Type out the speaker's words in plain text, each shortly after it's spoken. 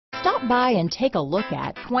Stop by and take a look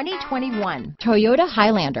at 2021 Toyota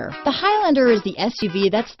Highlander. The Highlander is the SUV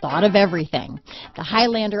that's thought of everything. The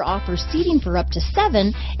Highlander offers seating for up to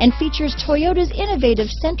 7 and features Toyota's innovative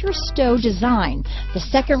center stow design. The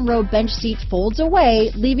second row bench seat folds away,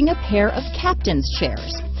 leaving a pair of captain's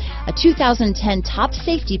chairs. A 2010 top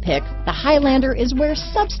safety pick, the Highlander is where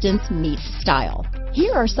substance meets style.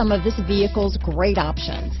 Here are some of this vehicle's great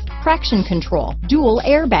options: traction control, dual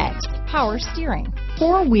airbags, power steering,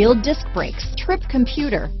 4-wheel disc brakes, trip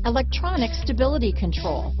computer, electronic stability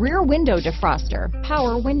control, rear window defroster,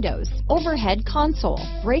 power windows, overhead console,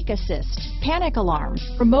 brake assist, panic alarm,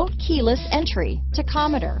 remote keyless entry,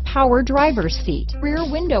 tachometer, power driver's seat, rear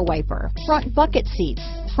window wiper, front bucket seats,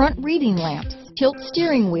 front reading lamps, tilt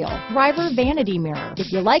steering wheel, driver vanity mirror.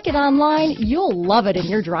 If you like it online, you'll love it in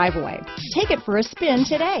your driveway. Take it for a spin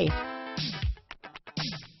today.